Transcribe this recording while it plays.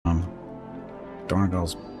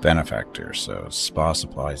Dorngal's benefactor, so spa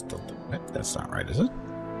supplies that's not right, is it?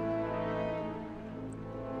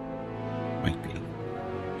 Might be.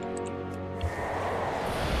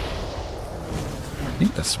 I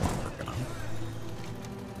think that's the one we're working on.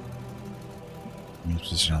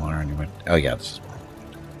 Position alarm. Oh yeah, this is one.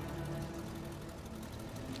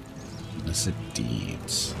 Illicit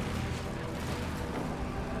deeds.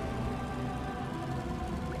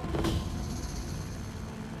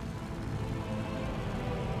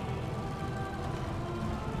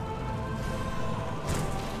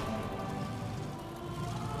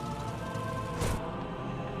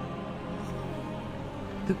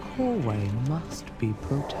 The causeway must be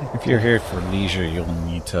protected. If you're here for leisure, you'll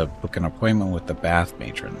need to book an appointment with the bath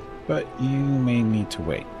matron, but you may need to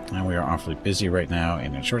wait. And we are awfully busy right now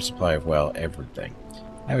and in short supply of, well, everything.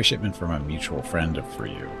 I have a shipment from a mutual friend for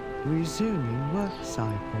you. Resuming work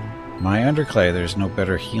cycle. My underclay, there's no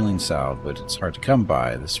better healing salve, but it's hard to come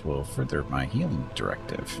by. This will further my healing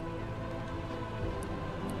directive.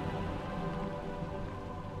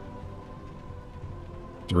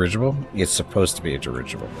 Dirigible? It's supposed to be a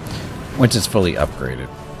dirigible. Once it's fully upgraded.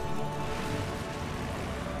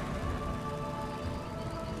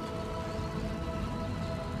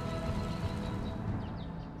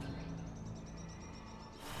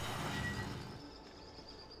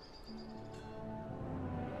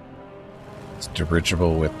 It's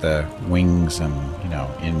dirigible with the wings and, you know,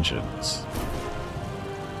 engines.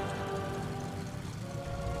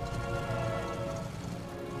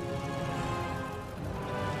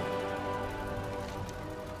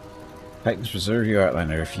 Titans Reserve, you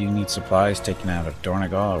Outliner. If you need supplies taken out of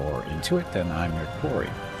Dornagal or into it, then I'm your quarry.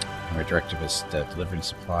 My directive is delivering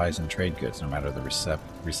supplies and trade goods, no matter the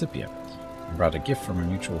recipient. I brought a gift from a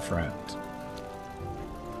mutual friend.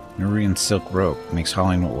 Nurian silk rope makes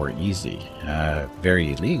hauling ore easy.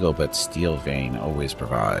 Very illegal, but steel vein always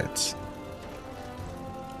provides.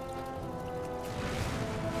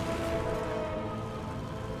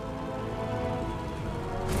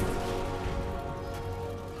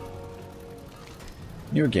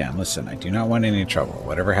 You again. Listen, I do not want any trouble.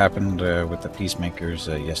 Whatever happened with the peacemakers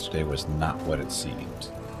yesterday was not what it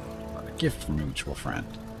seemed. A gift from a mutual friend.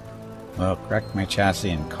 Well, crack my chassis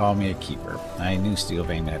and call me a keeper. I knew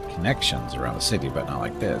Steelvein had connections around the city, but not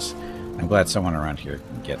like this. I'm glad someone around here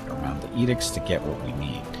can get around the edicts to get what we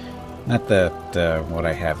need. Not that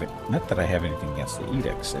I have anything against the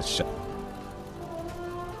edicts. It's just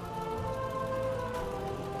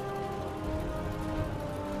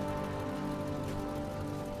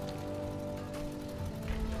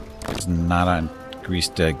not on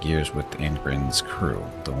greased gears with Angrin's crew,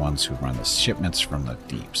 the ones who run the shipments from the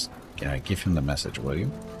deeps. Give him the message, will you?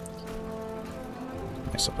 Am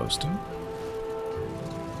I supposed to?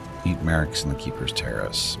 Meet Merrick's in the Keeper's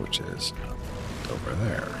Terrace, which is over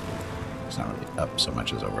there. It's not really up so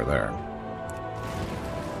much as over there.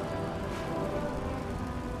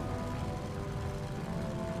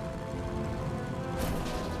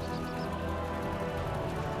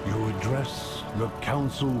 You address the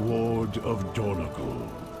Council Ward of Dornagal.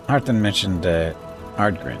 Earthen mentioned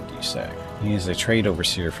Ardgrind, you say. He is a trade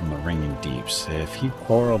overseer from the Ringing Deeps. If he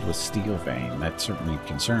quarreled with Steelvein, that certainly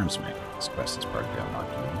concerns me. This quest is part of the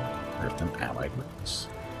unlocking Earthen allied roots.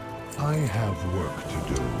 I have work to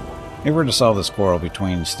do. If we were to solve this quarrel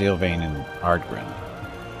between Steelvein and Ardgrind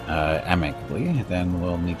amicably, then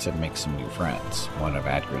we'll need to make some new friends. One of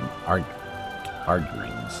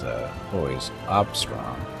Ardgrind's boys,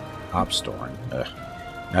 Obstorn,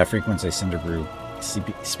 frequents a Cinderbrew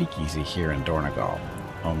speakeasy here in Dornagal.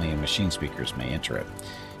 Only machine speakers may enter it.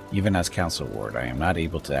 Even as Council Ward, I am not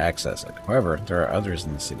able to access it. However, there are others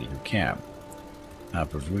in the city who can.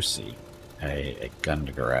 Bravusi, a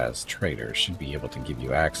Gundageraz trader, should be able to give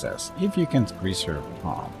you access. If you can grease her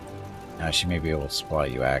palm, she may be able to supply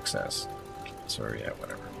you access. So, yeah,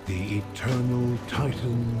 whatever. The Eternal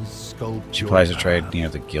Titan's sculpture. She applies a trade near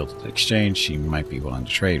the Gilded Exchange. She might be willing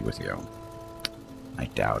to trade with you. I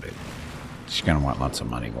doubt it. She's going to want lots of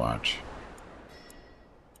money, watch.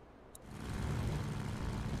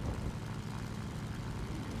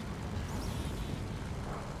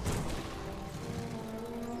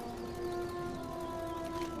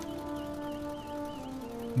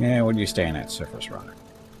 Yeah, what are you staying at, Surface Runner?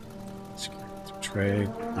 Trade.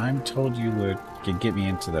 I'm told you could get me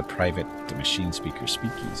into the private machine speaker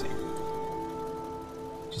speakeasy.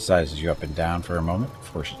 She sizes you up and down for a moment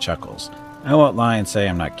before she chuckles. I won't lie and say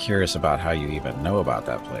I'm not curious about how you even know about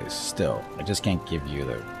that place. Still, I just can't give you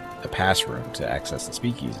the pass room to access the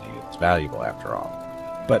speakeasy. It's valuable after all.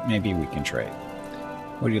 But maybe we can trade.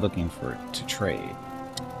 What are you looking for to trade?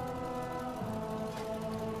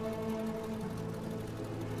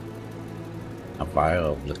 A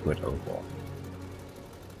vial of liquid opal.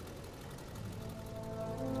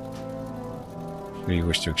 If you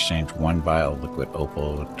wish to exchange one vial of liquid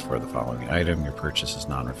opal for the following item, your purchase is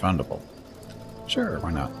non-refundable. Sure,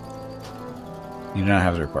 why not? You do not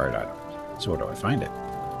have the required item. So where do I find it?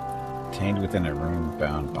 Contained within a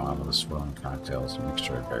room-bound bottle of swirling cocktails, a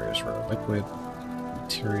mixture of various rare liquid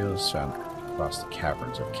materials found across the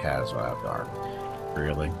caverns of Kazwadar.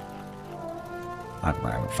 Really? I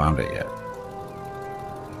haven't found it yet.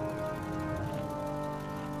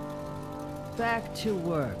 Back to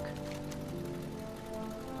work.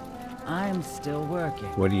 I'm still working.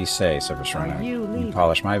 What do you say, Service Runner? Are you leaving?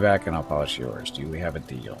 polish my back and I'll polish yours. Do we have a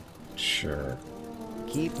deal? Sure.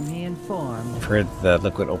 Keep me informed. I've heard the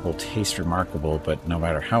liquid opal tastes remarkable, but no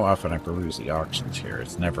matter how often I peruse the auctions here,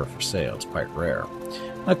 it's never for sale. It's quite rare.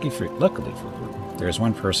 Luckily for you, there is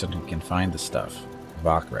one person who can find the stuff.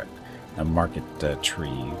 Warcraft, the market the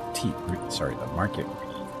market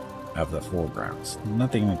of the foregrounds.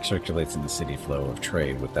 Nothing circulates in the city flow of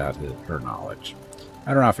trade without her knowledge.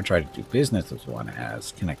 I don't often try to do business with one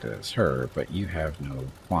as connected as her, but you have no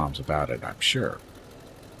qualms about it, I'm sure.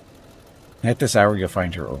 At this hour, you'll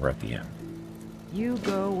find her over at the inn. You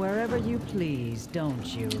go wherever you please, don't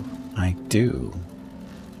you? I do,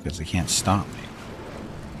 because they can't stop me.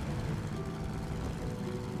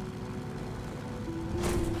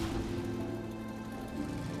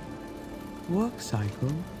 Work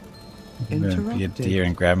cycle I'm gonna be a interrupted. dear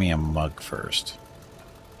and grab me a mug first.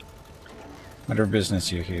 Whatever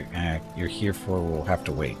business you're here for will have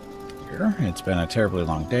to wait. Here, it's been a terribly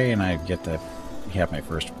long day, and I've yet to have my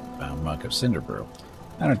first mug of cinder brew.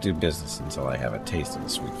 I don't do business until I have a taste of the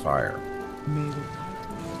sweet fire. May the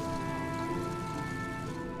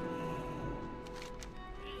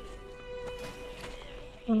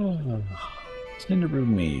Cinder brew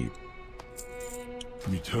mead.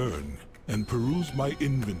 Return and peruse my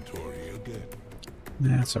inventory again.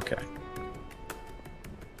 That's okay.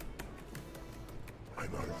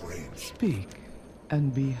 I'm out of range. speak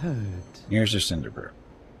and be heard. Here's your cinder brew.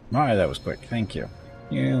 My, that was quick. Thank you.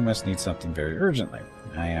 You must need something very urgently.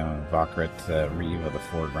 I am Vakret, Reeve of the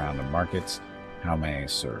Foreground of Markets. How may I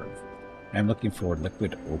serve? I am looking for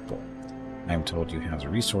liquid opal. I am told you have the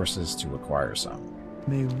resources to acquire some.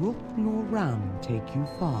 May Rook nor Ram take you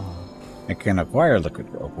far. I can acquire liquid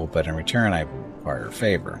opal, but in return I require a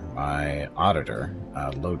favor. My auditor,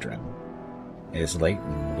 Lodrin, is late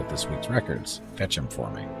with this week's records. Fetch him for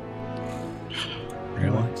me.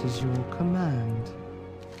 Really? What is your command?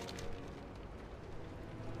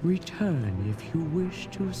 Return if you wish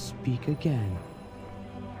to speak again.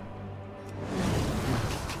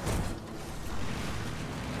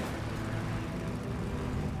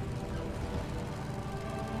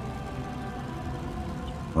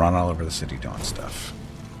 Run all over the city doing stuff.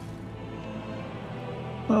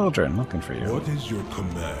 Lodrin, looking for you. What is your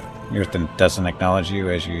command? Earthen doesn't acknowledge you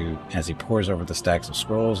as he pores over the stacks of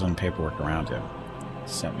scrolls and paperwork around him.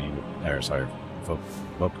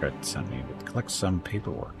 Vokrit sent me to collect some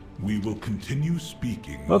paperwork. We will continue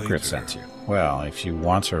speaking Vokrit later. sent you. Well, if you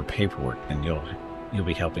want her paperwork, then you'll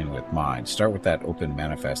be helping with mine. Start with that open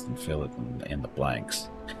manifest and fill it in the blanks.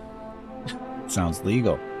 Sounds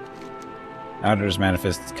legal. Auditor's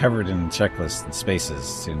manifest is covered in checklists and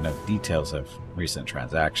spaces to note details of recent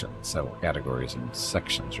transactions. Several categories and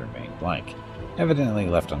sections remain blank, evidently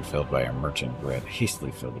left unfilled by a merchant who had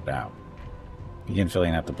hastily filled it out. Begin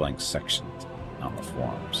filling out the blank sections on the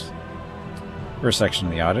forms. First section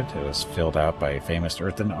of the audit, it was filled out by a famous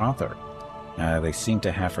Earthen author. They seem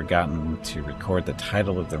to have forgotten to record the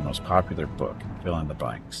title of their most popular book and fill in the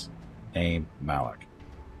blanks. Name, Malik.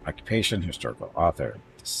 Occupation, historical author.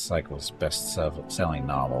 The cycle's best-selling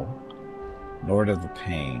novel. Lord of the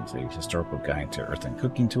Pains, a historical guide to earthen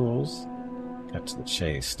cooking tools. Cut to the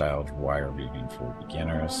chase, styled wire weaving for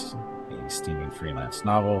beginners. A steaming freelance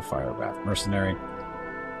novel, Firebath Mercenary.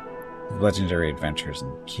 The legendary adventures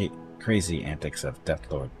and crazy antics of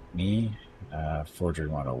Deathlord Me. Forgery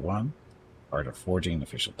 101. Art of forging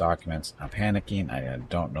official documents. I'm panicking. I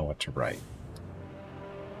don't know what to write.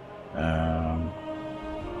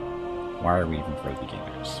 Wire weaving for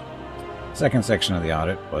beginners. Second section of the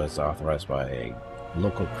audit was authorized by a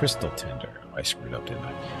local crystal tender. I screwed up, didn't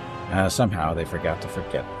I? Somehow they forgot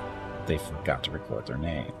to record their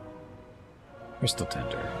name. Crystal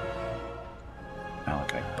tender.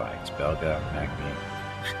 Malachite Bites. Belga, Magni,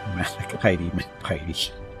 Malachite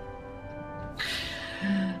McBitey.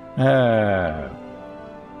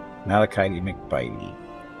 Malachite McBitey.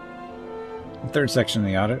 The third section of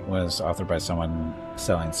the audit was authored by someone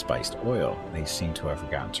selling spiced oil. They seem to have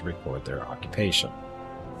forgotten to record their occupation.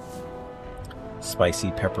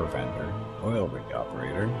 Spicy pepper vendor, oil rig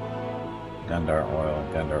operator, Gundar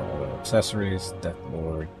oil accessories, Death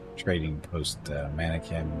Lord, trading post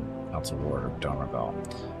mannequin, council ward of Donegal,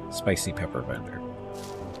 spicy pepper vendor.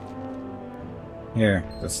 Here,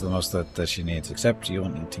 that's the most that she needs, except you'll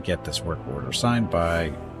need to get this work order signed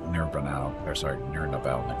by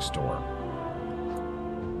Nirnaval next door.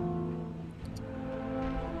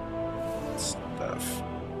 Stuff.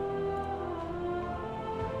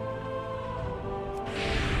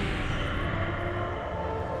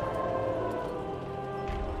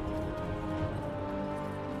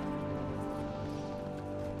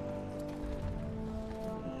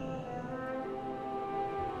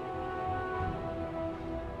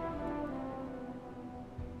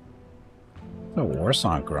 The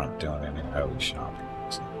Warsong grunt doing any early shopping.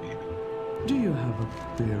 Do you have a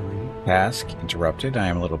query? Task interrupted. I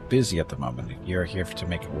am a little busy at the moment. If you're here to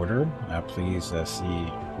make an order, please see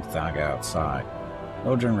Uthaga outside.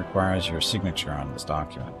 Odrin requires your signature on this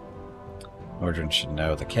document. Odrin should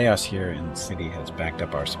know the chaos here in the city has backed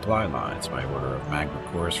up our supply lines. My order of magma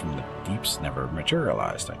cores from the deeps never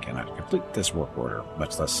materialized. I cannot complete this work order,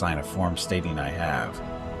 much less sign a form stating I have.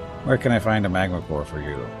 Where can I find a magma core for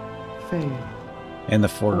you? Faith. In the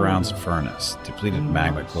foregrounds furnace. Depleted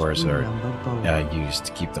magma cores are both. used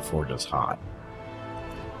to keep the forges hot.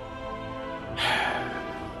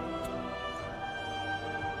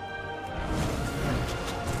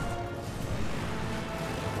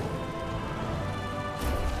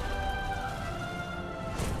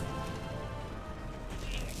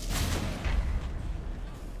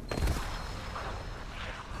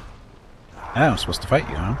 I'm supposed to fight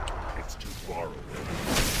you, huh? It's too far away.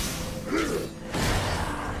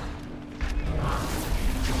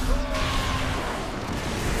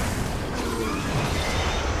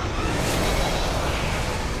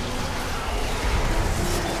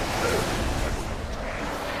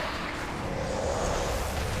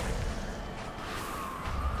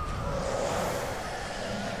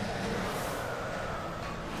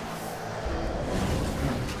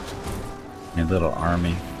 Your little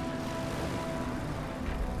army.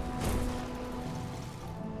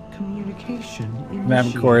 Communication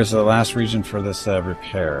Magma core is the last region for this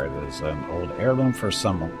repair. It is an old heirloom for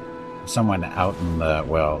someone out in the,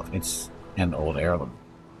 well, it's an old heirloom.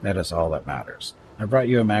 That is all that matters. I brought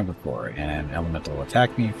you a magma core, and an elemental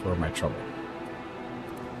attacked me for my trouble.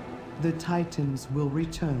 The Titans will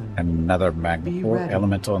return. Another magma Be core ready.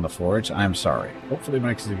 elemental in the forge? I'm sorry. Hopefully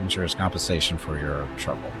my signature is compensation for your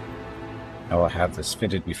trouble. I will have this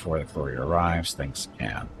fitted before the courier arrives. Thanks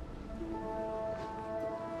again.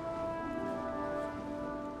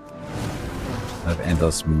 Of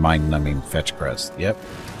endless mind-numbing fetch quest. Yep.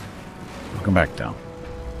 Welcome back down.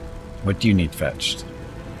 What do you need fetched?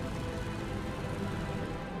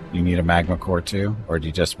 You need a magma core too? Or do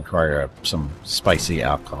you just require some spicy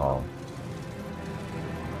alcohol?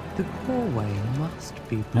 The coreway must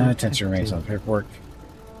be Attention remains on protected. paperwork.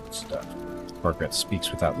 Stuff. Corporate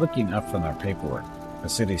speaks without looking up from their paperwork. The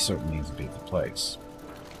city certainly needs to be the place.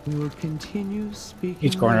 We will continue speaking.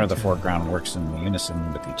 Each corner of the later. foreground works in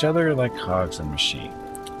unison with each other like cogs in a machine.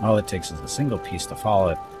 All it takes is a single piece to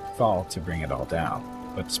fall to bring it all down.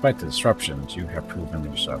 But despite the disruptions, you have proven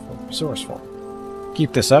yourself resourceful.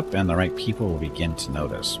 Keep this up, and the right people will begin to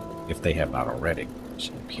notice, if they have not already.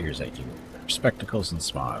 She peers at you with her spectacles and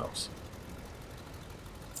smiles.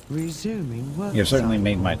 Resuming work. You have certainly cycle.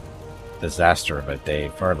 made my disaster of a day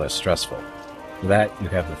far less stressful. For that, you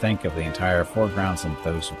have to thank of the entire foregrounds and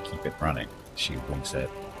those who keep it running. She winks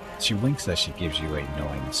as she gives you a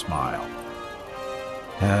knowing smile.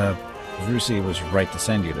 Rusi was right to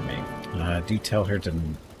send you to me. Do tell her to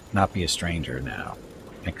not be a stranger now.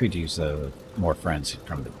 I could use more friends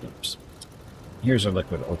from the groups. Here's a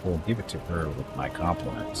liquid opal. Give it to her with my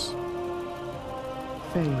compliments.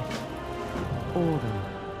 Faith. Order.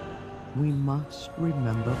 We must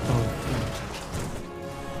remember both.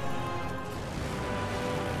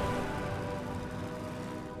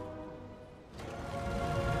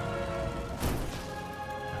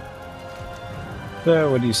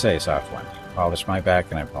 So, what do you say, soft one? Polish my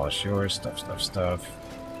back and I polish yours. Stuff.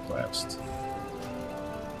 Quest.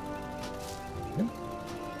 Okay.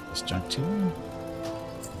 This junk too.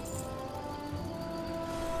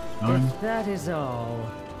 If that is all.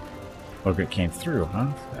 Look, came through,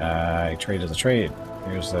 huh? I traded the trade.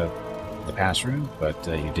 Here's the pass room, but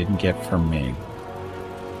you didn't get from me.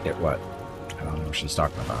 Get what? I don't know what she's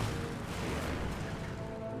talking about.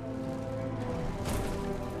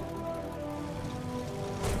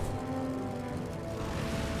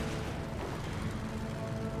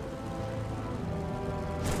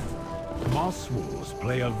 Oswals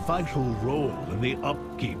play a vital role in the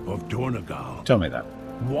upkeep of Dornegal. Tell me that.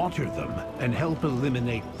 Water them and help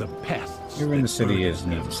eliminate the pests. Here in the that city is burden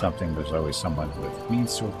need them. of something, there's always someone with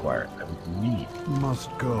means to acquire it. I would need. Must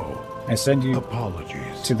go. I send you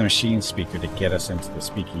Apologies. to the machine speaker to get us into the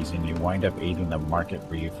speakeasy, and you wind up aiding the market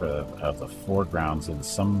brief of the foregrounds in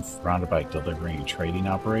some roundabout delivering and trading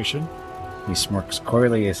operation. He smirks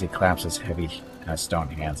coyly as he claps his heavy stone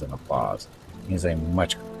hands in applause. He has a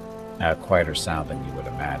much quieter sound than you would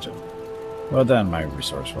imagine. Well done, my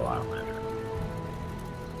resourceful outlander.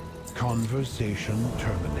 Conversation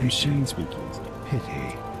terminated. Machine speakeasy.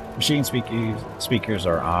 Pity. Machine speakers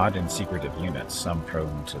are odd and secretive units, some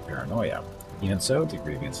prone to paranoia. Even so, the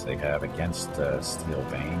grievance they have against Steel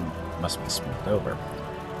Vein must be smoothed over.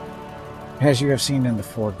 As you have seen in the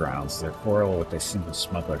foregrounds, their quarrel with a single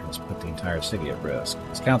smuggler has put the entire city at risk.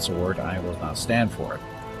 As council ward, I will not stand for it.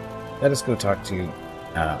 Let us go talk to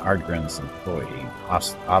Ardgren's employee,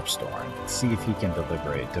 Opstorn, and see if he can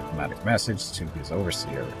deliver a diplomatic message to his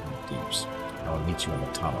overseer in the deeps. I will meet you in the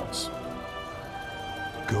tunnels.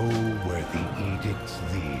 Go where the edicts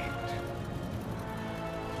lead.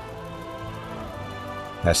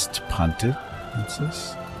 Best punted, what's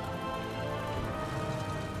this?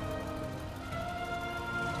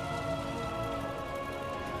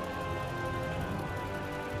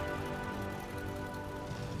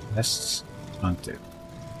 Best punted.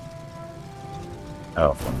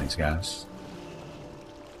 Oh, from these guys.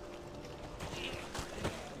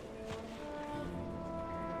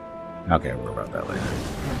 Okay, we'll worry about that later.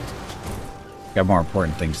 Got more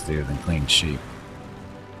important things to do than clean sheep.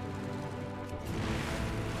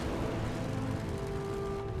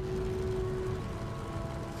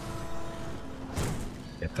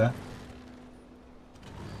 Get that?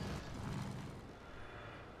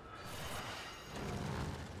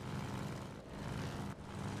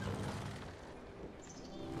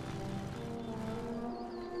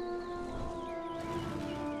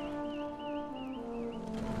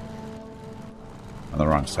 On the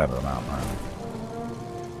wrong side of the mountain, right?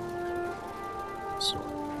 So.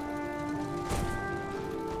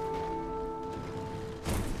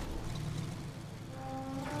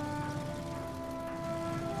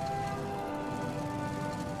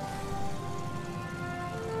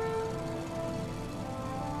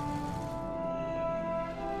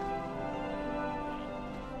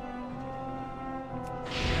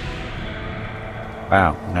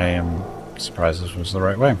 Wow, I am surprised this was the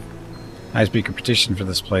right way. I speaker petitioned for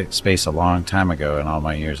this space a long time ago. In all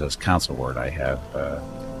my years as council ward, I have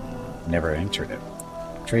never entered it.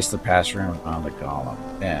 Trace the pass room on the golem.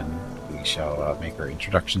 Then we shall make our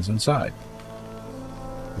introductions inside.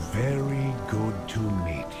 Very good to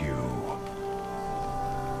meet you.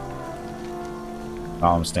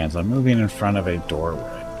 Golem stands unmoving in front of a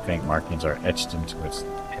doorway. Faint markings are etched into its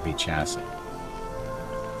heavy chassis.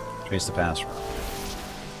 Trace the pass room.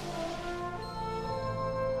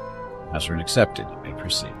 Password accepted. You may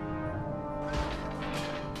proceed.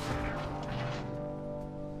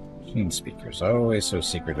 Machine speakers, always so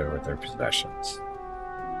secretive with their possessions.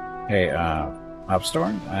 Hey,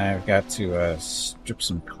 Opstorn, I've got to strip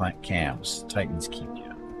some cams. Titans keep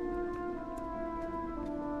you.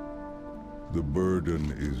 The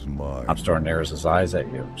burden is mine. Opstorn narrows his eyes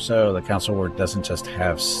at you. So the council ward doesn't just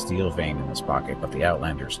have Steel Vein in his pocket, but the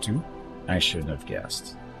Outlanders too? I shouldn't have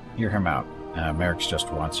guessed. Hear him out. Merrick's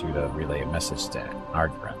just wants you to relay a message to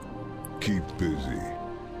Ardgren. Keep busy.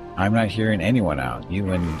 I'm not hearing anyone out.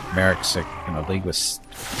 You and Merrick's in a league with...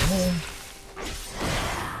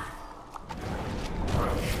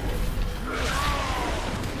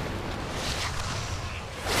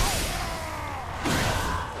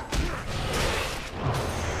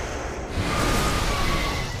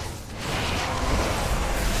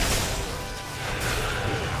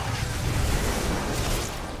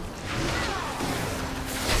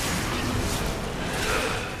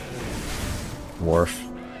 Dwarf.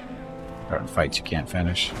 Starting fights you can't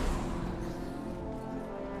finish.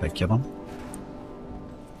 Did I kill him?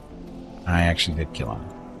 I actually did kill him.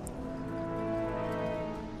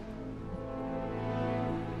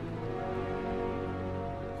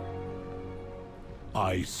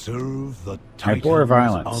 I serve the I bore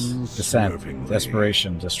violence, Titans dissent, unswervingly.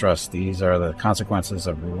 desperation, distrust. These are the consequences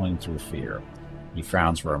of ruling through fear. He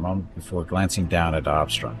frowns for a moment before glancing down at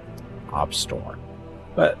Opstorn.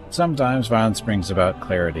 But sometimes violence brings about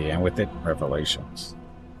clarity, and with it, revelations.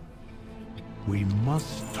 We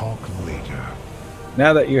must talk later.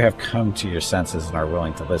 Now that you have come to your senses and are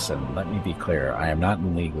willing to listen, let me be clear. I am not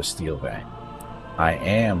in league with Steel Vein. I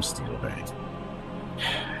am Steel Vein.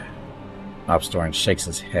 Opstorn shakes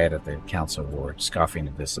his head at the council ward,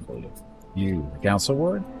 scoffing visibly. You, the Council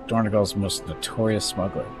Ward? Dornagal's most notorious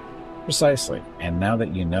smuggler. Precisely. And now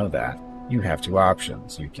that you know that, you have two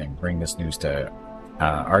options. You can bring this news to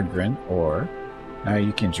Ardgren, or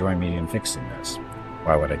you can join me in fixing this.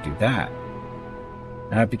 Why would I do that?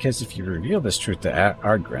 Because if you reveal this truth to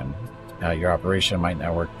Ardgren, your operation might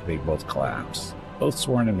networkly both collapse. Both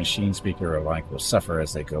Sworn and Machine Speaker alike will suffer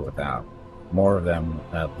as they go without. More of them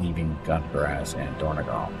leaving Gungaraz and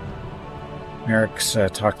Dornagal. Merrick's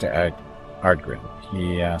talked to Ardgren.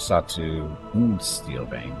 He sought to wound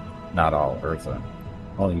Steelbane, not all Earthen.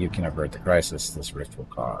 Only you can avert the crisis this rift will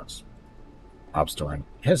cause. Obstorin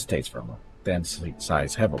hesitates for a moment, then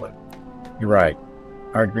sighs heavily. You're right.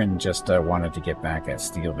 Ardgren just wanted to get back at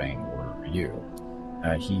Steelbane or you.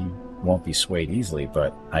 He won't be swayed easily,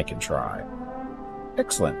 but I can try.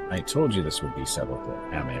 Excellent. I told you this would be settled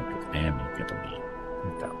amicably.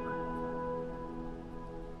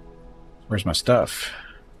 Where's my stuff?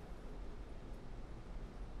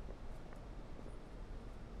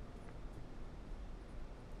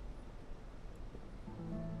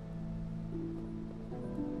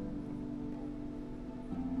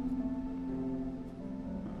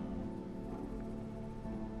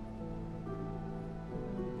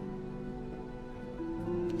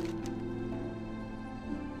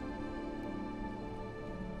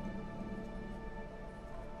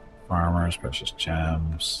 Farmers, precious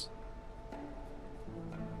gems.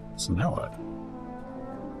 So now what?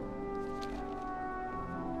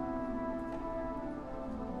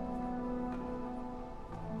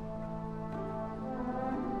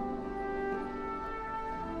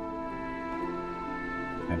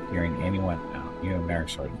 I'm hearing anyone now. You and Merrick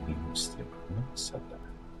started leaving still. Who said that?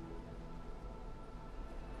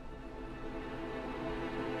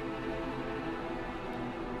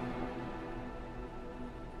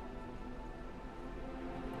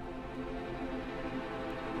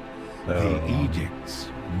 The edicts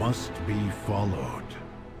must be followed.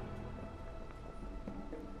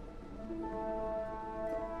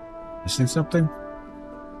 Missing something?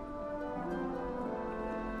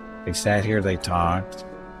 They sat here, they talked.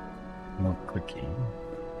 No clicking.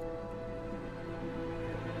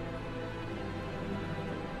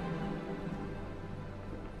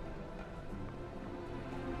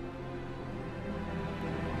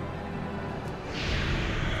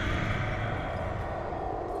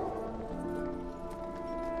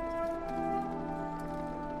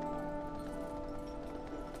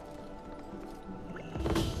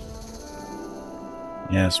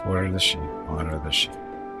 Yes, what are the sheep? What are the sheep?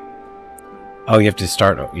 Oh, you have to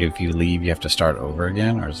start, if you leave, you have to start over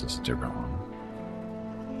again? Or is this a different one?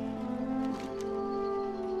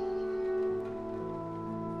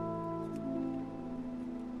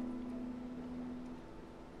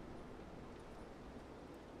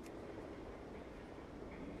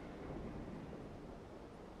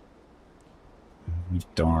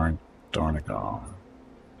 Dornagal.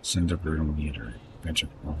 Cinderbroom meter. Venture.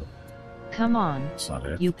 Come on, That's not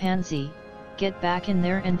it. you pansy. Get back in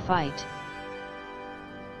there and fight.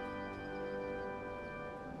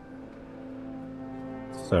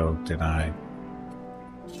 So, did I...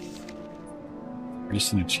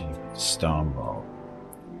 Recent achievement. Stone Ball.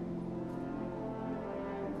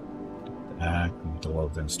 That. We need to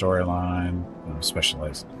load in storyline.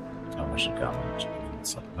 Specialized television coverage.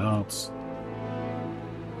 Something else.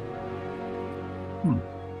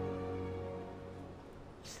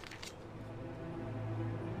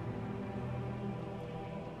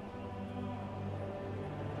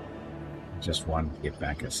 Just wanted to get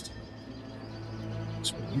back as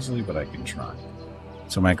so easily, but I can try.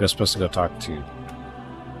 So am I supposed to go talk to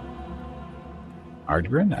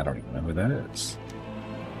Ardgren? I don't even know who that is.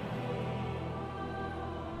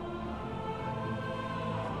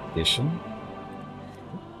 Edition?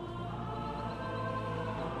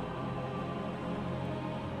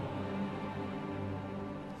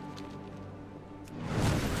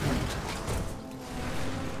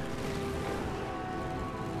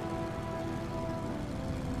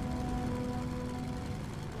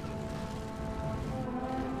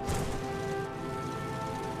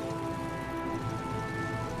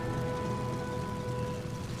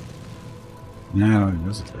 No, it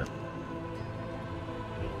wasn't there.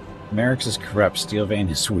 Merrick's is corrupt. Steelbane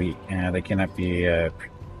is weak. They cannot be. They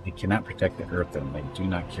cannot protect the Earthen. They do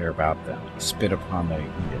not care about them. Spit upon the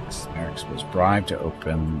edicts. Merrick's was bribed to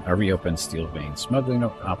reopen Steelbane's smuggling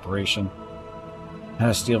operation.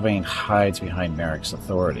 Steelbane hides behind Merrick's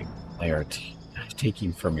authority. They are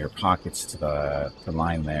taking from your pockets to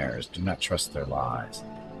line theirs. Do not trust their lies.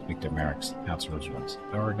 Speak to Merrick's counselors once.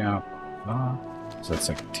 Thorgout. So that's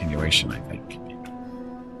a continuation, I think.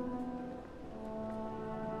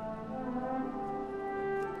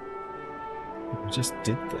 We just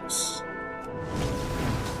did this.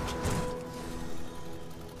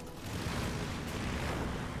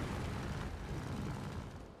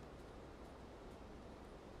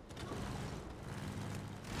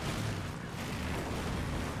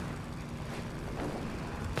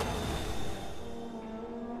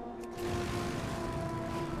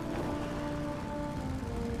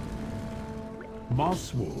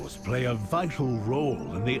 Moss wolves play a vital role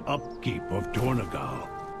in the upkeep of Dornegal.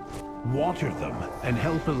 Water them and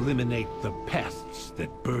help eliminate the pests that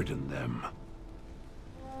burden them.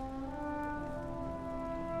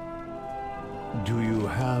 Do you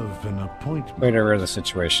have an appointment? Whatever the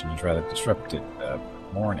situation is rather disrupted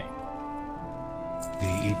morning.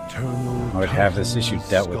 The eternal I would have this issue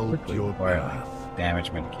dealt with sculpt quickly, your requiring path.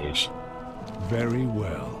 damage mitigation. Very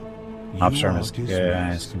well. You Opstorm are has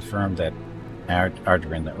dismissed. confirmed that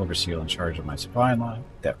Ardrin, the overseer in charge of my supply line,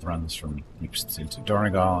 that runs from Deeps into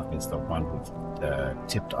Dornegal, is the one who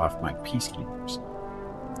tipped off my peacekeepers.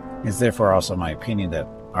 It is therefore also my opinion that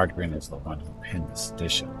Ardrin is the one who penned the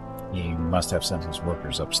sedition. He must have sent his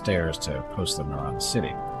workers upstairs to post them around the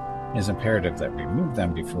city. It is imperative that we remove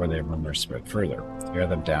them before their rumors spread further. Tear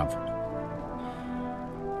them down for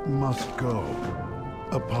me. Must go.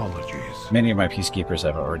 Apologies. Many of my peacekeepers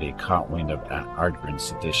have already caught wind of Ardrin's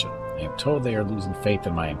sedition. I am told they are losing faith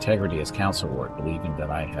in my integrity as council ward, believing that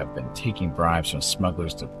I have been taking bribes from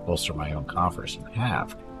smugglers to bolster my own coffers, and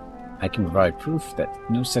have. I can provide proof that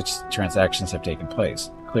no such transactions have taken place,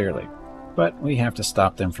 clearly. But we have to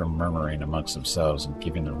stop them from murmuring amongst themselves and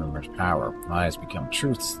giving the rumors power. Lies become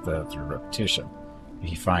truths through repetition. If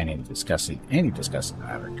you find any discussing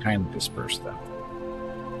matter, kindly disperse them.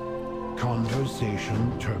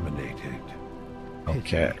 Conversation terminated.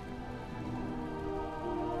 Okay.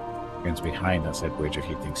 Friends behind us, I'd wager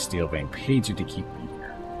he thinks Steelbane paid you to keep me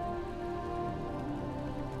here.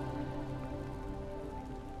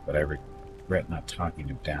 But I regret not talking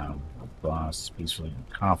him down. The boss peacefully and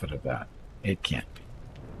confident of that. It can't be.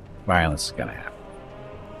 Violence is gonna happen.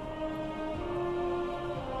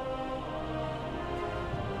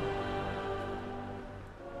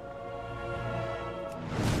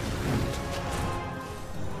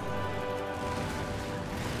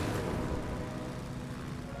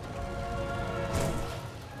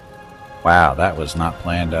 Wow, that was not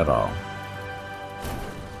planned at all.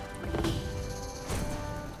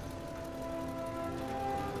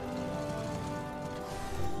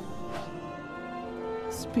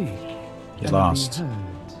 Speak. You and lost. Be heard.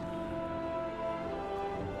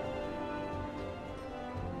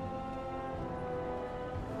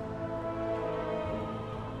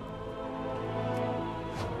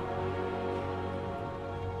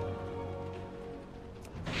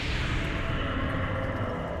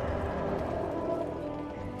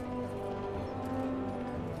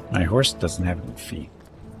 My horse doesn't have any feet.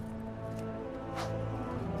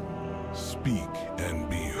 Speak and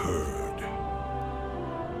be heard.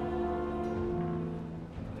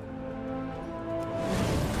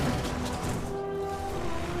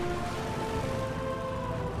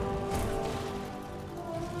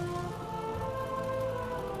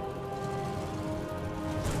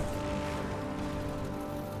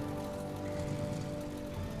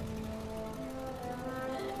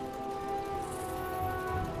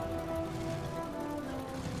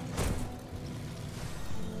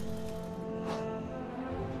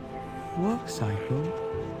 Work cycle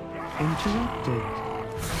interrupted.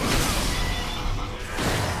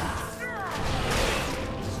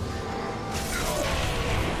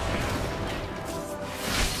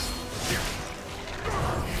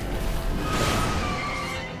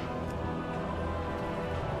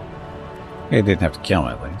 They didn't have to kill him,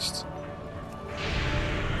 at least.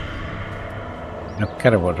 That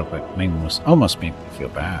kind of would have almost made me feel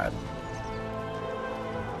bad.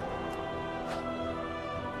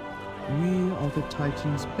 We are the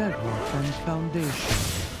Titan's bedrock and foundation.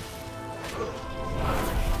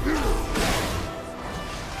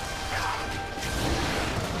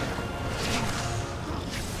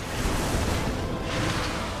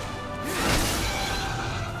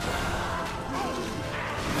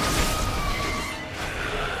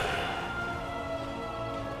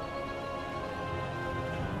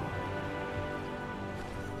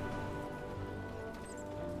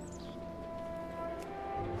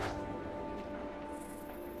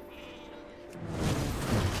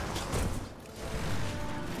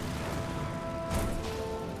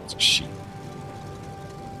 It's a sheep.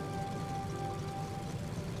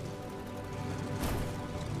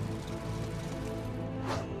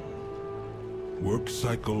 Work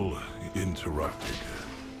cycle interrupted.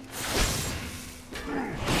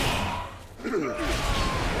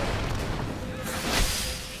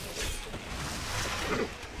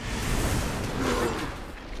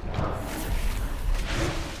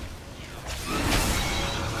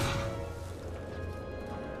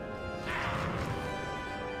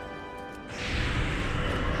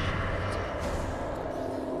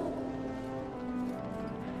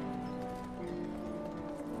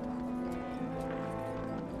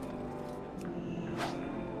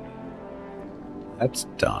 That's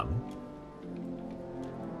done.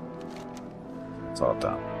 It's all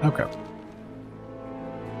done. Okay.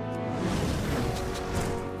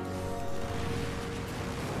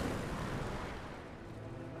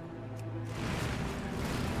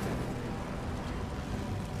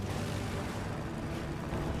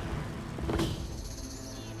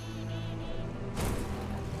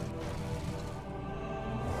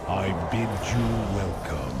 I bid you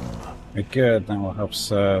welcome. Very good. That will help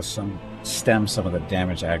stem some of the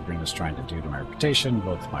damage Agrin is trying to do to my reputation,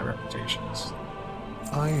 both my reputations.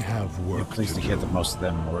 I have I'm work pleased to to hear do. that most of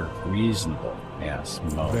them were reasonable. Yes,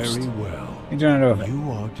 most. Very well. I do not know if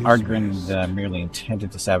You are Ardgren dismissed. merely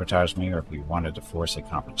intended to sabotage me or if he wanted to force a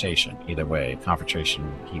confrontation. Either way,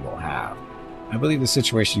 confrontation he will have. I believe the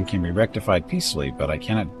situation can be rectified peacefully, but I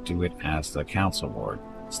cannot do it as the Council Lord.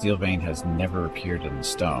 Steelvein has never appeared in the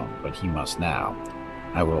stone, but he must now.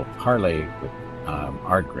 I will parley with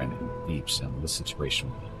Ardgren in Deeps, and this situation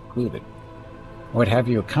will be included. I would have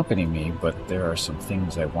you accompany me, but there are some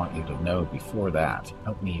things I want you to know before that.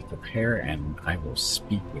 Help me prepare, and I will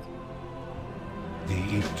speak with you.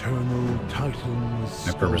 The eternal titans.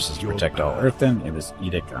 My purpose is of to your protect all path. Earthen, and this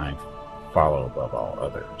edict I follow above all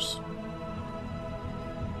others.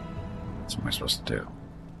 What am I supposed to do?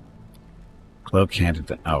 Cloak handed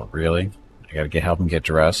to... Oh, really? I gotta help him get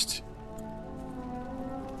dressed?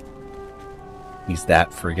 He's that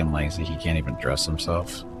friggin' lazy he can't even dress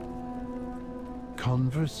himself?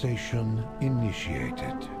 Conversation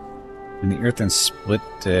initiated. When the Earthen split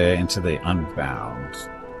into the Unbound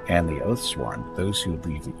and the Oathsworn, those who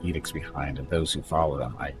leave the edicts behind and those who follow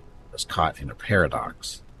them, I was caught in a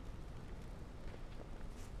paradox.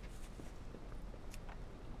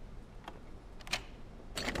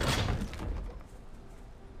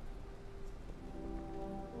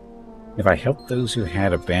 If I helped those who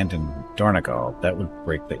had abandoned Dornagal, that would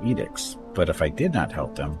break the edicts. But if I did not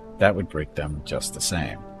help them, that would break them just the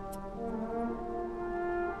same.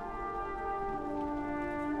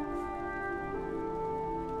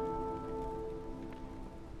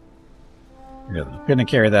 Really, couldn't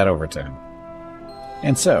carry that over to him.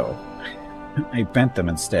 And so, I bent them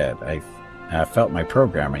instead. I felt my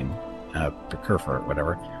programming, precursor,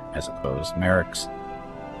 whatever, as opposed, Merrick's.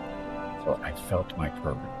 So I felt my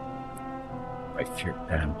program. By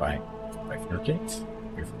Furcate?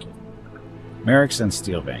 Merrick's and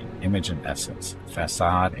Steelvein, image and essence,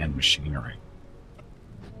 facade and machinery.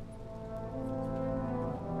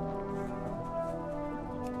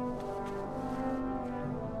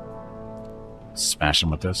 Smash him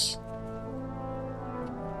with this.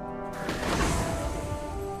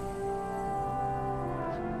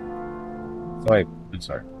 So I'm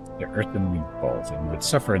sorry. The Earthen bolt and would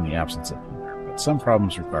suffer in the absence of hunger, but some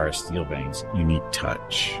problems require Steelvein's unique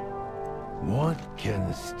touch. What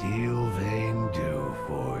can Steelvein do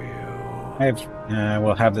for you? I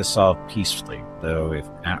will have this solved peacefully, though if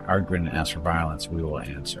Ardgren asks for violence, we will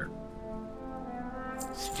answer.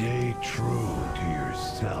 Stay true to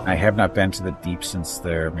yourself. I have not been to the deep since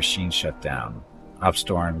their machine shut down.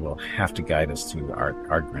 Opstorn will have to guide us to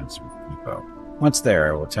Ardgren's depot. Once there,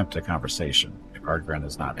 I will attempt a conversation. If Ardgren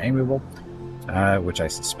is not amiable, which I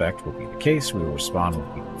suspect will be the case, we will respond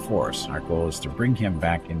with equal force. Our goal is to bring him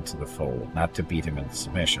back into the fold, not to beat him into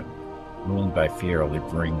submission. Ruling by fear only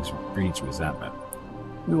breeds resentment.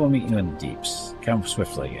 We will meet you in the deeps. Come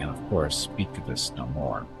swiftly, and of course, speak of this no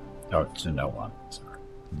more. Oh, to no one. Sorry.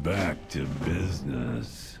 Back to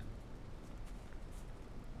business.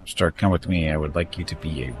 Start, come with me. I would like you to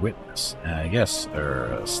be a witness. Yes,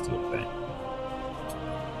 Steelvein.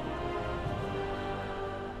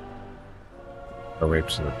 Our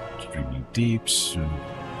rapes of the streaming deeps.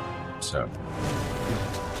 So.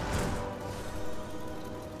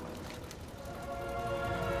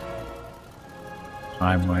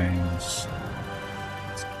 Timeways.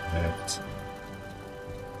 Let's get.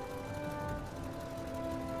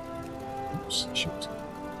 Oops, shoot.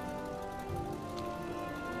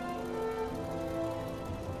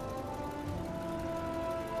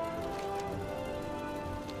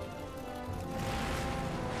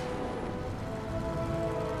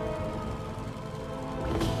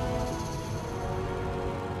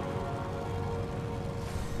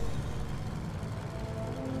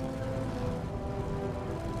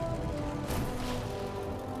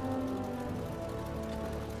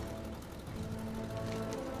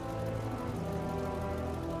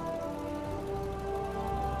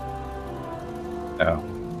 Oh.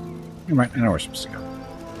 You're right, I know we're supposed to go.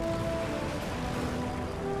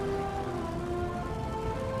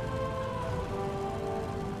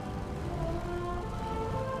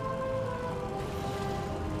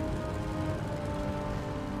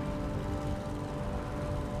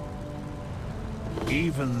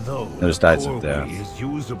 Even though Those the dies of doorway death. is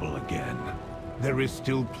usable again, there is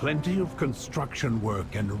still plenty of construction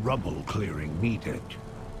work and rubble clearing needed.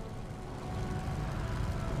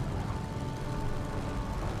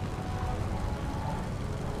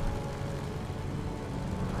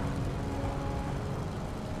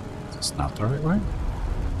 It's not the right way?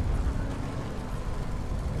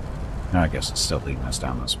 No, I guess it's still leading us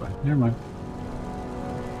down this way. Never mind.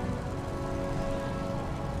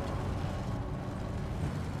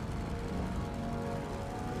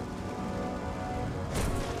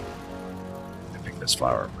 I pick this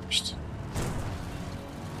flower first.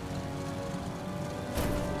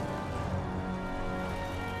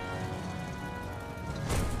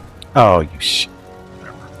 Oh, you shit.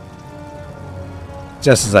 Whatever.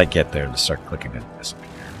 Just as I get there to start clicking, it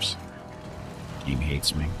disappears. Game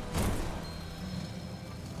hates me.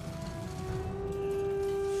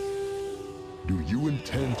 Do you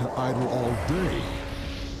intend to idle all day?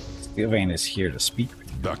 Steelvane is here to speak with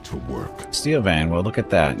you. Back to work. Steelvane, well, look at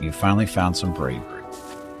that. You finally found some bravery.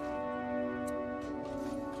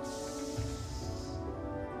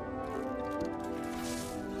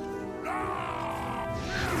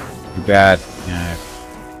 Too bad.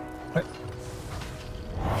 What?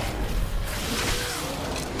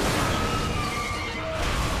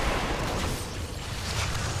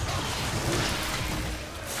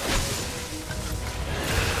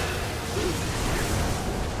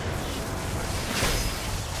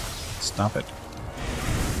 Stop it.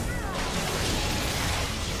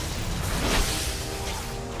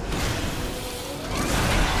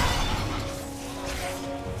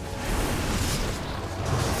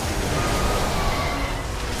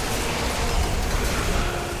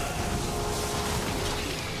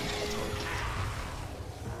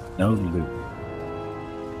 No loot.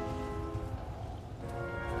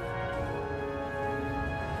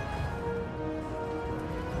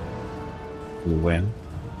 We win.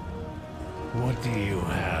 What do you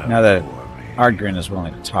have Now that for me? Ardgrin is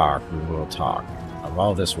willing to talk, we will talk. Of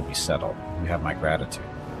all this will be settled. You have my gratitude.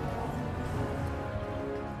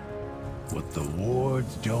 What the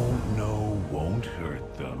wards don't know won't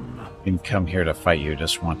hurt them. Didn't come here to fight you,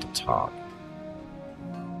 just want to talk.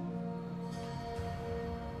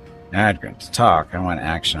 Ardgrin, to talk. I want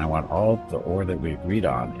action. I want all the ore that we agreed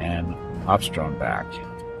on and Obstron back.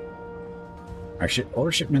 Our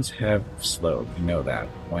ore shipments have slowed. You know that.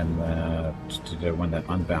 When the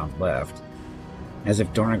Unbound left. As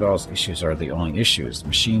if Dornagal's issues are the only issues.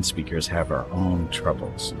 Machine speakers have our own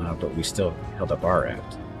troubles, but we still held up our end.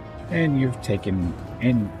 And you've taken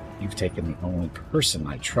the only person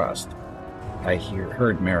I trust. I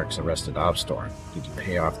heard Merrick's arrested Obstorn. Did you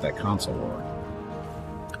pay off that console war?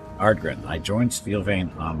 Ardgrin, I joined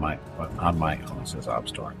Steelvane on my own, says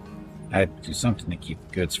Obstorn. I had to do something to keep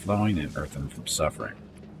goods flowing and Earthen from suffering.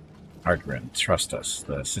 Ardgrin, trust us.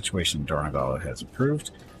 The situation in Dornagal has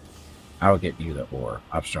improved. I will get you the ore.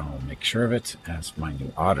 Obstorn will make sure of it as my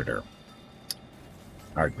new auditor.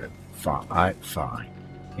 Ardgrin, fine.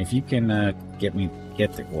 If you can get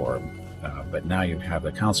the ore, but now you have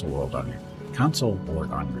the console ward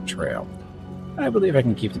on your trail. I believe I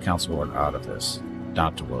can keep the console ward out of this.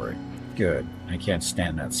 Not to worry. Good. I can't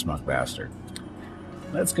stand that smug bastard.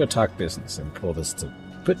 Let's go talk business and put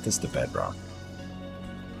this to bedrock.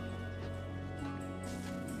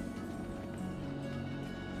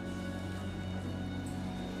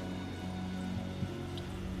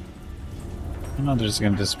 I know they're just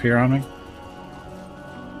going to disappear on me.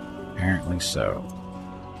 Apparently so.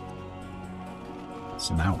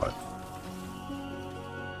 So now what?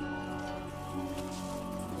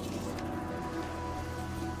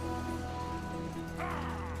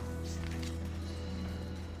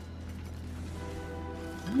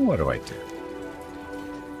 What do I do?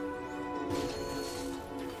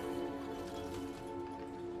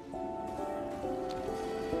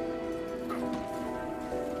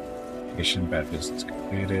 Patient bad business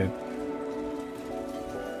completed.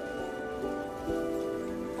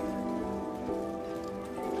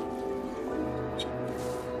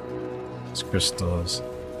 It's crystals.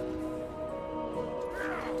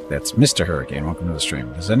 That's Mr. Hurricane. Welcome to the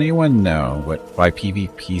stream. Does anyone know why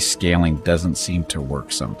PvP scaling doesn't seem to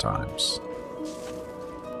work sometimes?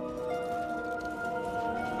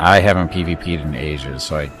 I haven't PvP'd in ages,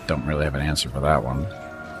 so I don't really have an answer for that one.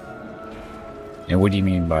 And what do you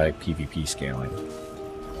mean by PvP scaling?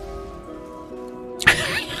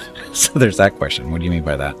 So there's that question. What do you mean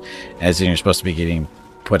by that? As in you're supposed to be getting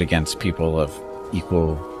put against people of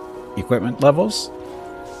equal equipment levels?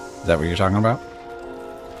 Is that what you're talking about?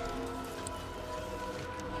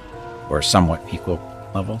 Or somewhat equal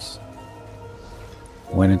levels?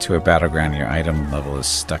 Went into a battleground, your item level is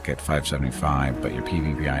stuck at 575, but your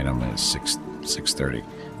PvP item is 630.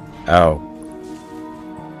 Oh.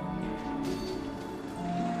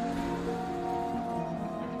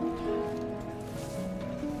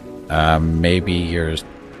 Maybe yours...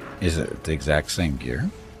 Is it the exact same gear?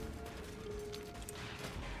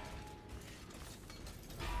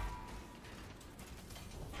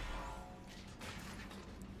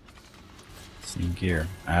 Same gear.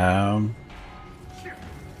 I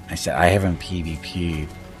said I haven't PvP'd.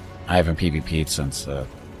 I haven't PvP'd since in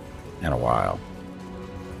a while.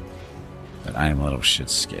 But I'm a little shit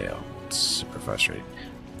scale. It's super frustrating.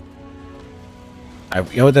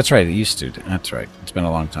 Oh, that's right. It used to. That's right. It's been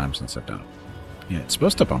a long time since I've done it. Yeah, it's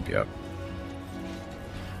supposed to bump you up.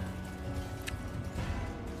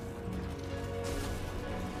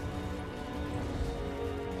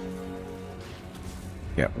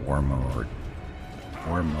 Yeah, War Mode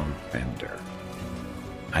Bender.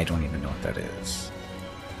 I don't even know what that is.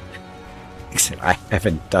 Except I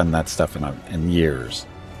haven't done that stuff in years.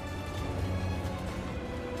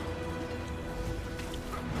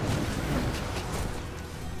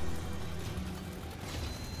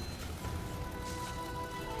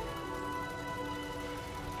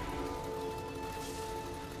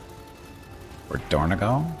 Or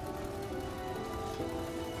Dornagal?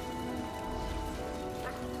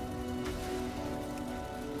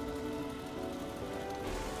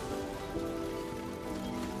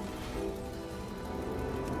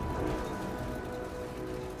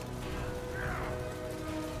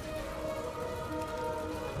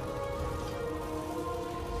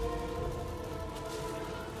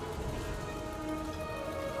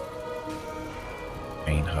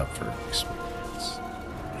 Main hub for experience.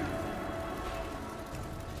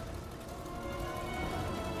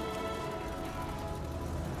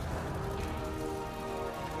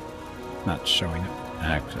 Not showing it.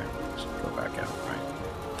 Actually, let's go back out, right?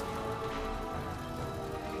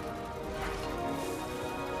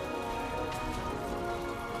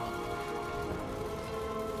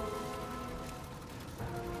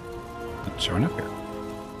 Not showing up here.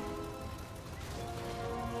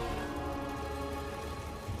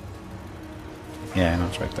 Yeah, I know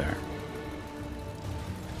it's right there.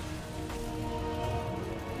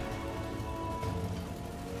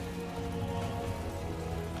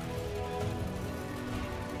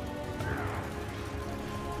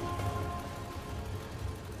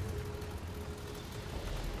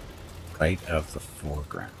 Right of the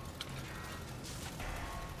foreground.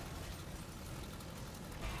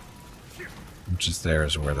 Which is there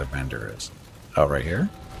is where the vendor is. Oh, right here?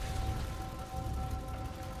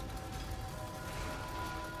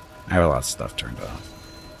 I have a lot of stuff turned off.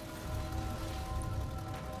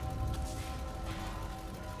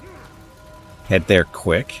 Head there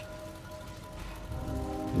quick.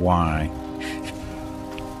 Why?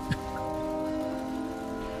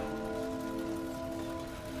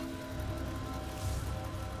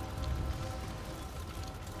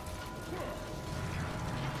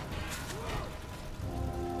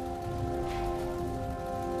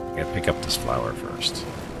 I gotta pick up this flower first.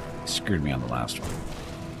 Screwed me on the last one.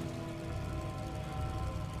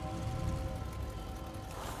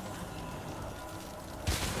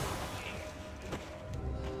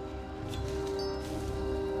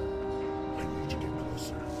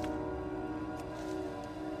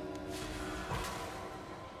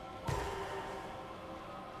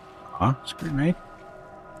 Huh? Screw me.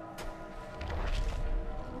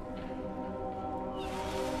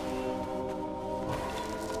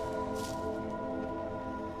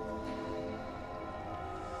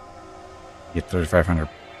 Get 3,500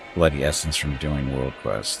 bloody essence from doing world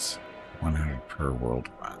quests. 100 per world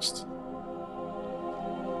quest.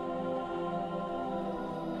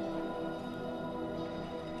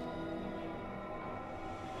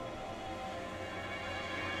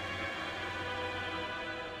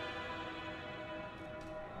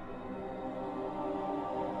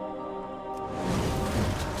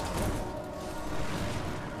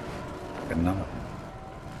 Another one.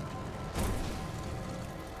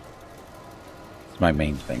 It's my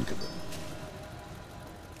main thing to do.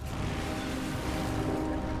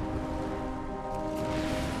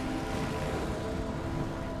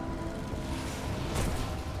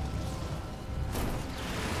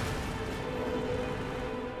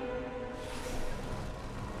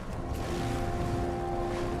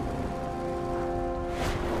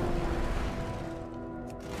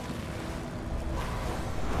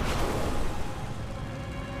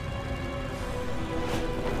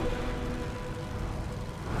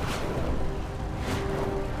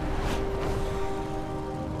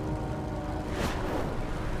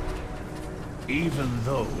 Even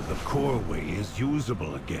though the core way is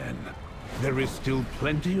usable again, there is still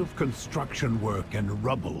plenty of construction work and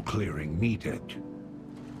rubble clearing needed.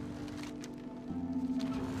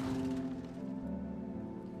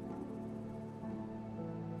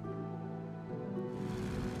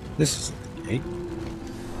 This is the gate.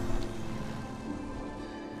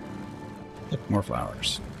 Look, more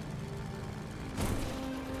flowers.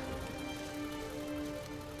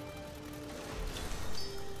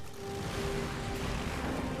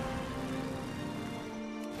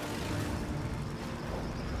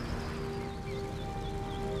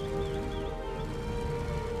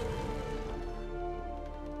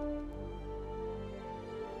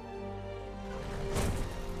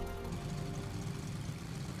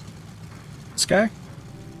 This guy?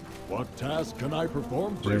 What task can I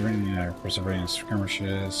perform for you? Persevering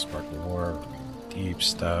skirmishes, spark of war, deep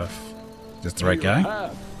stuff. Is this the right guy?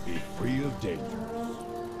 Path be free of dangers.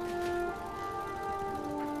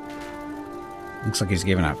 Looks like he's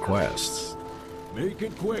giving out quests. Make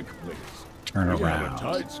it quick, please. Turn We have a around.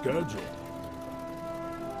 tight schedule.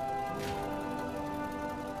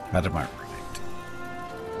 Out of my right.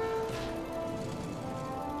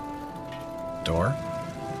 Door?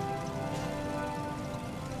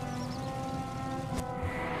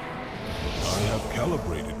 I have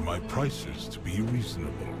calibrated my prices to be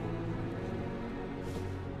reasonable.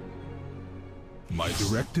 My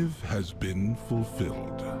directive has been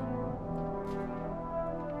fulfilled.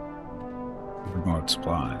 Remote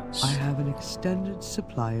supplies. I have an extended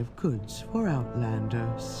supply of goods for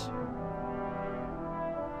Outlanders.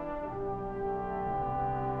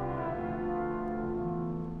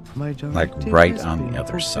 My Like directive right has on been the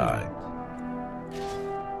other fulfilled. side.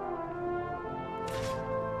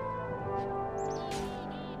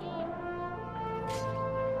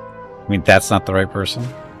 I mean, that's not the right person.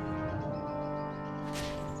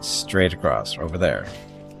 Straight across, over there.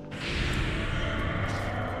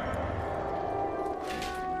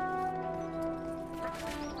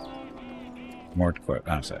 More quote.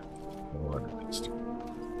 I'm sorry.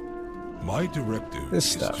 My directive This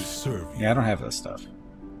is stuff. to serve you. Yeah, I don't have this stuff.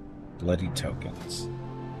 Bloody tokens.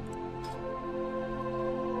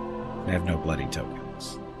 I have no bloody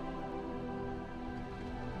tokens.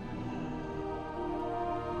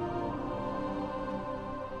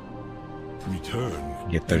 Return.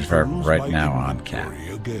 Get those and for peruse right my now on cam.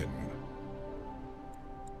 inventory again.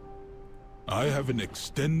 I have an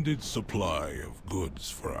extended supply of goods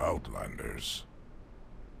for Outlanders.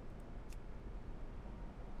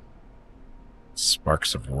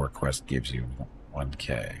 Sparks of War quest gives you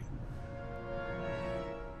 1k.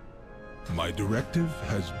 My directive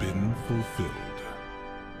has been fulfilled.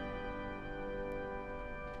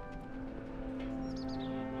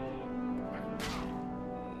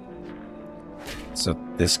 So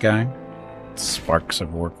this guy, Sparks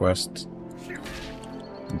of War quest.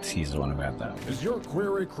 He's the one who had that. Is your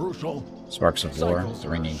query crucial? Sparks of War, Cycles the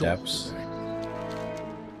are Ringing short Depths. today.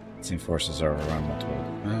 Unseen forces are overrun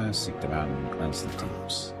multiple. Seek them out and cleanse the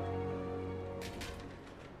deeps.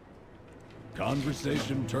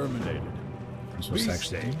 Conversation terminated. This Be was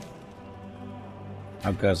actually. safe.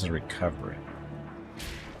 How goes the recovery?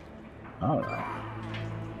 Oh.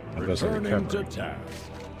 How goes the Returning to recovery?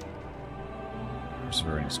 task.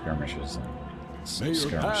 Persevering skirmishes and May your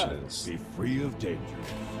path skirmishes. be free of dangers.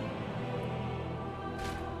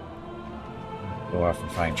 Go off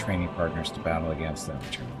and find training partners to battle against them.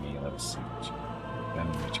 Return to me, let us see what you then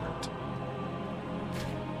return to me.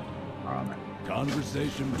 Oh, man.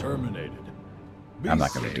 Conversation terminated. Be I'm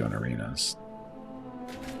not going to be safe. doing arenas.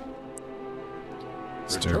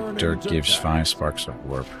 Returning Dirt to gives task. 5 sparks of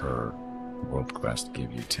war per world quest.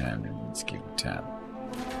 Give you 10, and let's give you 10.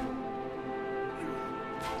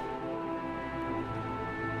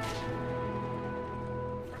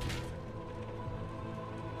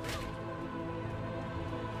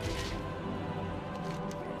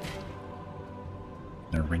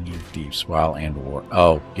 The Ringing Deeps, while and war.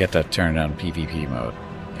 Oh, you have to turn on PvP mode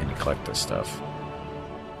and you collect this stuff.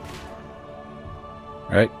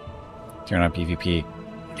 Right? Turn on PvP,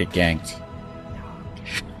 get ganked.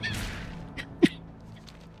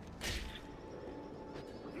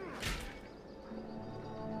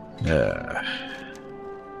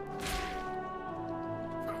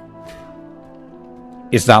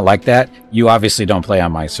 It's not like that. You obviously don't play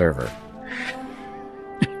on my server.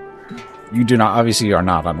 You do not, obviously are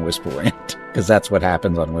not on Whisperwind, because that's what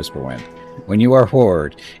happens on Whisperwind. When you are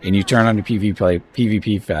Horde and you turn on the PvP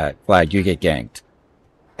flag, you get ganked.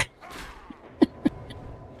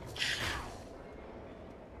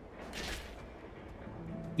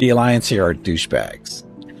 The Alliance here are douchebags.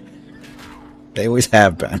 They always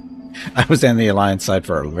have been. I was in the Alliance side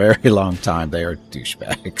for a very long time. They are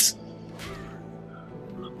douchebags.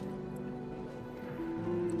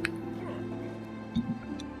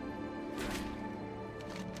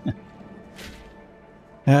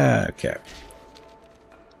 Okay.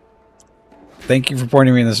 Thank you for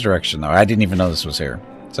pointing me in this direction, though. I didn't even know this was here.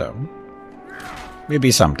 So,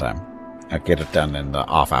 maybe sometime. I'll get it done in the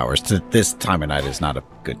off hours. This time of night is not a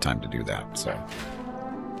good time to do that, so.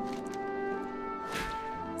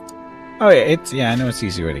 Oh, yeah, I know it's the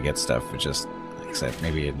easy way to get stuff, but just, like I said,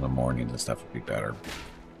 maybe in the morning the stuff would be better.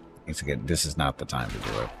 Again, this is not the time to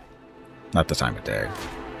do it. Not the time of day.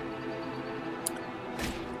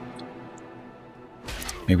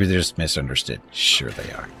 Maybe they're just misunderstood. Sure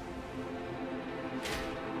they are.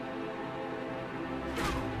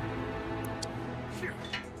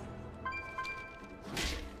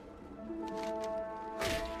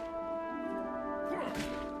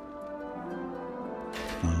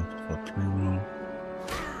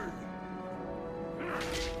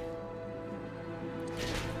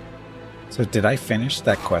 So did I finish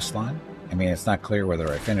that quest line? I mean, it's not clear whether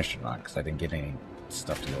I finished or not because I didn't get any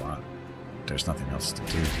stuff to go on. There's nothing else to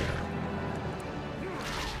do here.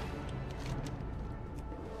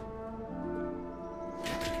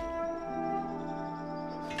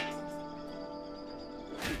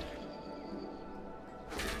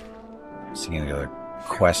 See any other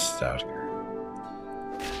quests out here?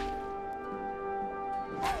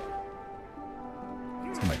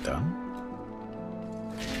 Am I done?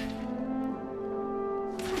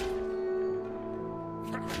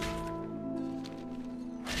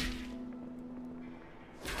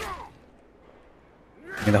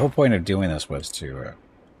 I mean, the whole point of doing this was to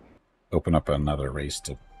open up another race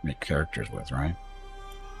to make characters with, right?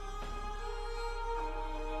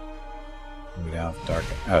 Move down dark.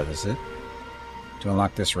 Oh, this is it? To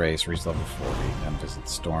unlock this race, reach level 40, then visit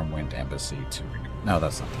Stormwind Embassy to renew. No,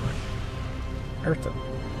 that's not the right. Earthen.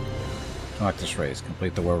 To unlock this race,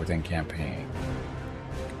 complete the War Within campaign.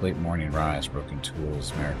 Complete Morning Rise, Broken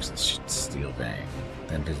Tools, Merrick's Steel Bang.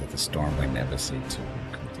 Then visit the Stormwind Embassy to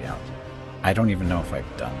complete the outfit. I don't even know if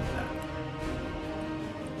I've done that.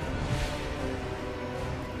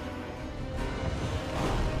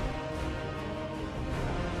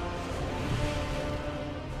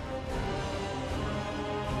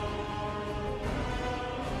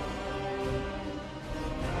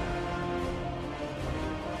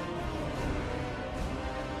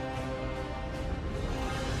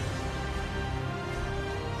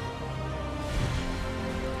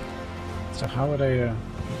 So how would I...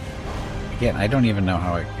 Again, I don't even know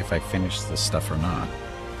how if I finished this stuff or not.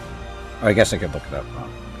 Oh, I guess I could look it up. Huh?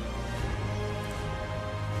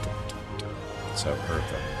 So,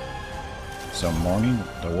 Earthen. So,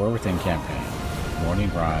 the War Within campaign.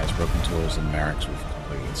 Morning Rise, Broken Tools, and Merrick's we've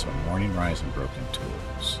completed. So, Morning Rise and Broken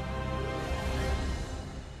Tools.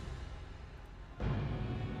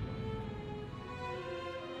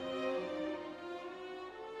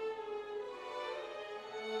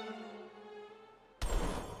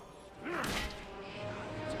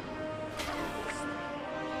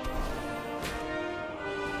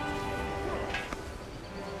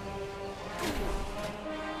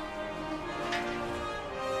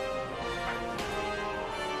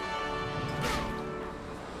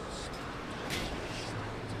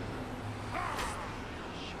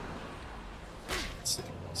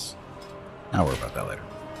 I'll worry about that later.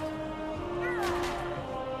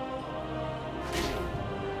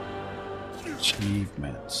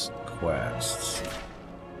 Achievements, quests.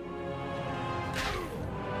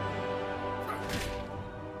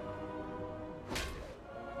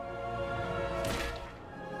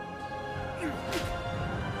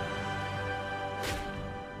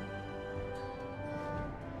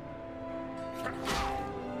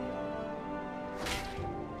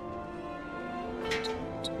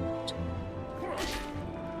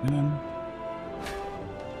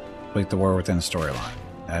 Complete the War Within storyline.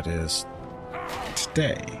 That is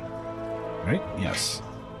today, right? Yes.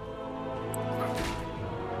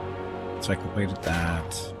 So I completed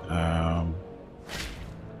that.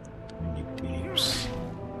 Deeps.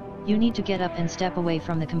 You need to get up and step away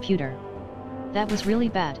from the computer. That was really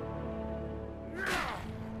bad.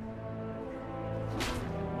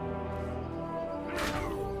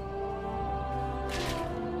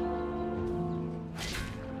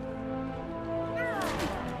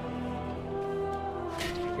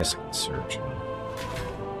 I guess I can search.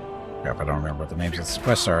 Crap, I don't remember what the names of the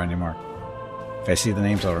quests are anymore. If I see the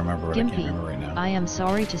names, I'll remember what I can't remember right now. I am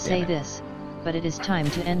sorry to say this, but it is time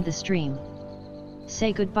to end the stream.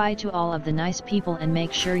 Say goodbye to all of the nice people and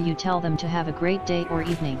make sure you tell them to have a great day or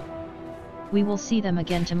evening. We will see them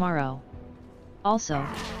again tomorrow. Also,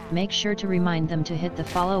 make sure to remind them to hit the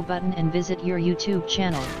follow button and visit your YouTube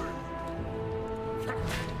channel.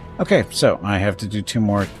 Okay, so I have to do 2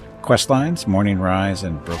 more quest lines, Morning Rise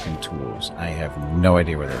and Broken Tools. I have no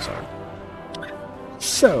idea where those are.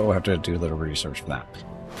 So I have to do a little research for that.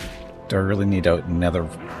 Do I really need another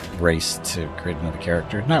race to create another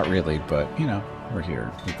character? Not really, but, you know, we're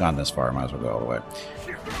here. We've gone this far, might as well go all the way.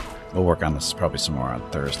 We'll work on this probably some more on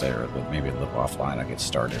Thursday, or maybe a little offline. I'll get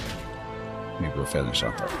started. Maybe we'll finish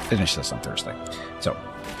this on Thursday. So,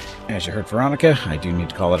 as you heard Veronica, I do need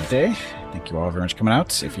to call it a day. Thank you all very much for coming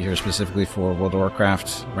out. If you're here specifically for World of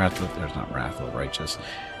Warcraft, Wrath of the Righteous,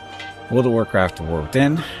 World of Warcraft War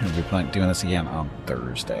Within, we'll be doing this again on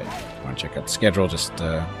Thursday. If you want to check out the schedule, just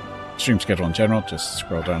stream schedule in general, just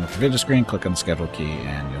scroll down at the video screen, click on the schedule key,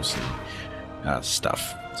 and you'll see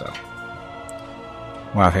stuff. So,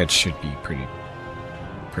 Wowhead should be pretty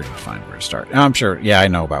fine where to start. I'm sure, yeah, I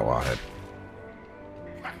know about Wowhead.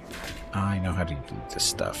 I know how to do this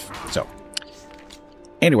stuff. So,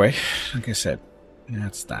 anyway, like I said,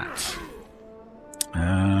 that's that.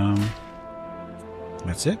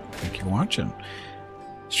 That's it. Thank you for watching.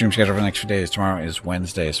 Stream schedule for the next few days. Tomorrow is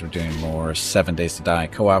Wednesday, so we're doing more 7 Days to Die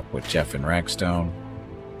co-op with Jeff and Ragstone.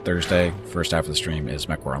 Thursday, first half of the stream is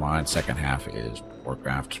MechWar Online. Second half is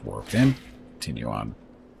Warcraft War Within. Continue on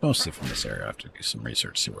mostly from this area. I have to do some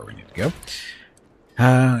research, see where we need to go.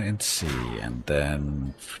 Let's see. And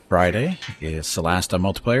then Friday is Celasta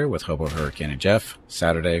multiplayer with Hobo, Hurricane, and Jeff.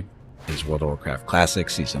 Saturday is World of Warcraft Classic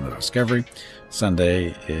Season of Discovery.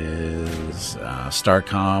 Sunday is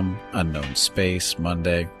Starcom Unknown Space.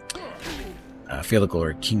 Monday, Field of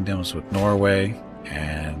Glory Kingdoms with Norway.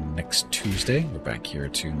 And next Tuesday, we're back here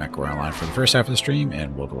to MechWar Online for the first half of the stream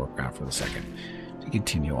and World of Warcraft for the second, to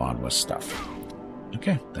continue on with stuff.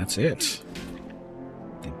 Okay, that's it.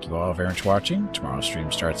 Thank you all very much for watching. Tomorrow's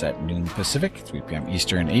stream starts at noon Pacific, 3 p.m.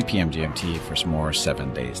 Eastern, 8 p.m. GMT for some more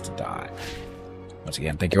 7 Days to Die. Once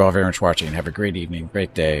again, thank you all very much for watching. Have a great evening,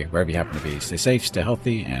 great day, wherever you happen to be. Stay safe, stay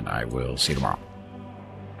healthy, and I will see you tomorrow.